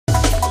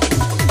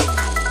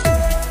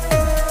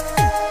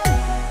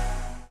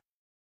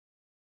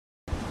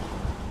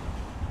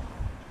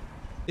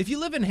If you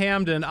live in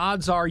Hampden,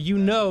 odds are you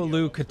know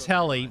Lou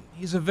Catelli.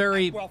 He's a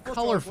very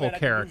colorful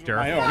character.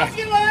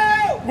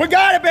 We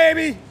got it,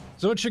 baby!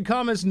 So it should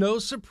come as no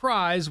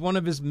surprise one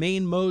of his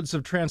main modes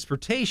of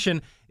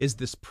transportation is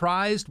this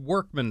prized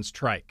workman's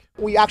trike.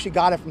 We actually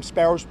got it from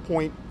Sparrows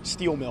Point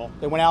Steel Mill.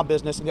 They went out of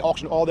business and they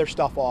auctioned all their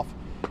stuff off.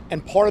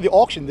 And part of the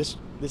auction, this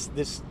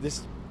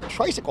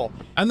tricycle.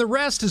 And the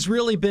rest has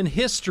really been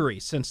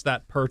history since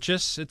that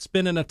purchase. It's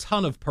been in a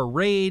ton of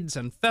parades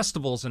and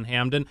festivals in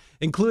Hampden,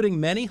 including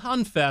many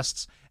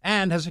Hunfests,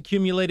 and has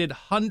accumulated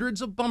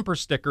hundreds of bumper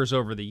stickers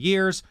over the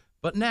years,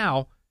 but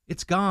now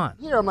it's gone.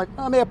 Here, I'm like,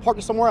 I may have parked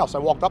it somewhere else. I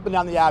walked up and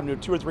down the avenue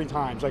 2 or 3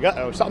 times, like,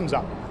 uh-oh, something's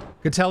up.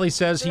 Catelli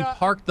says he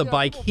parked the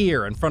bike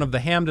here in front of the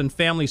Hampden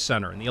Family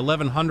Center in the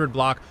 1100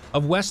 block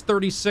of West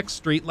 36th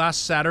Street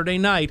last Saturday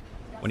night.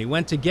 When he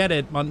went to get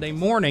it Monday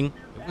morning,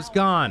 it was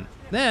gone.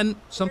 Then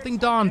something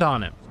dawned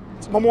on him.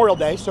 It's Memorial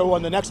Day, so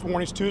on the next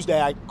morning's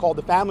Tuesday, I called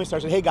the family center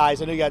and said, hey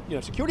guys, I know you got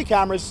security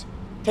cameras,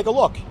 take a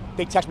look.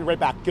 They text me right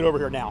back, get over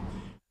here now.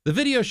 The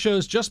video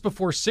shows just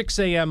before 6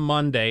 a.m.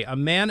 Monday, a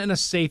man in a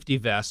safety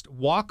vest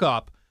walk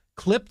up,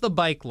 clip the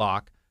bike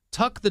lock,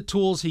 tuck the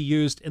tools he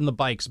used in the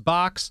bike's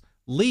box,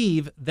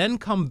 leave, then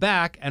come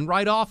back and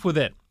ride off with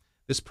it.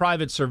 This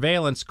private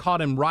surveillance caught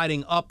him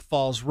riding up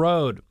Falls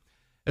Road.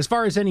 As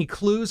far as any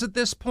clues at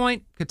this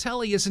point,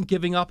 Catelli isn't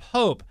giving up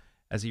hope,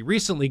 as he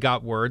recently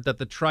got word that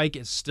the trike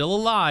is still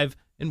alive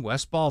in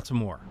West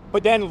Baltimore.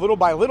 But then little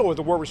by little, as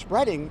the word was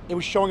spreading, it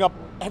was showing up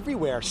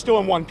everywhere, still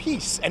in one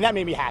piece, and that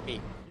made me happy.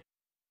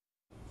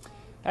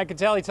 And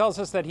Catelli tells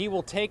us that he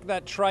will take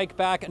that trike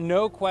back,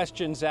 no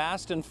questions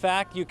asked. In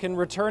fact, you can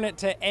return it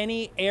to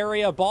any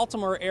area,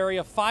 Baltimore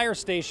area fire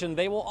station.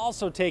 They will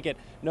also take it,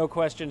 no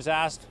questions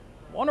asked.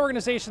 One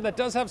organization that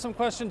does have some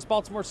questions,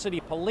 Baltimore City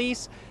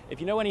Police. If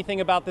you know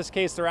anything about this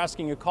case, they're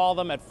asking you to call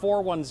them at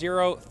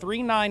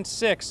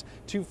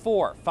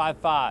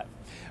 410-396-2455.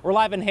 We're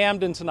live in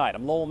Hampden tonight.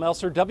 I'm Lowell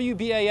Melser,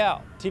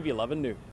 WBAL-TV 11 News.